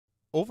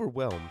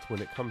Overwhelmed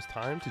when it comes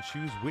time to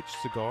choose which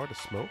cigar to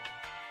smoke?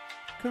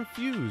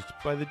 Confused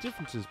by the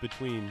differences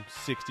between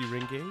 60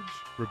 ring gauge,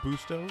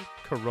 Robusto,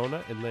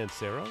 Corona, and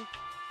Lancero?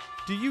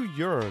 Do you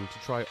yearn to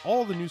try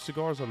all the new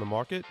cigars on the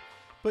market,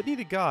 but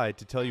need a guide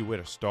to tell you where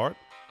to start?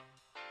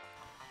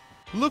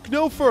 Look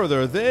no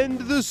further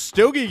than the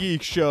Stogie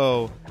Geeks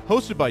Show!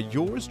 Hosted by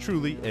yours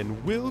truly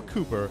and Will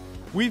Cooper,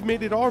 we've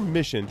made it our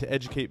mission to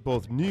educate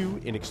both new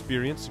and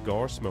experienced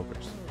cigar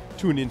smokers.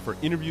 Tune in for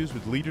interviews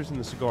with leaders in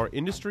the cigar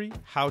industry,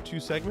 how-to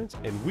segments,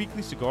 and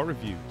weekly cigar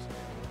reviews.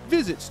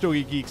 Visit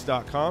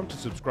StogieGeeks.com to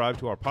subscribe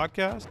to our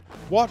podcast,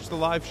 watch the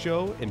live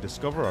show, and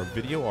discover our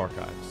video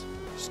archives.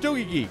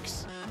 Stogie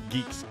Geeks,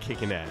 geeks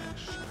kicking ash.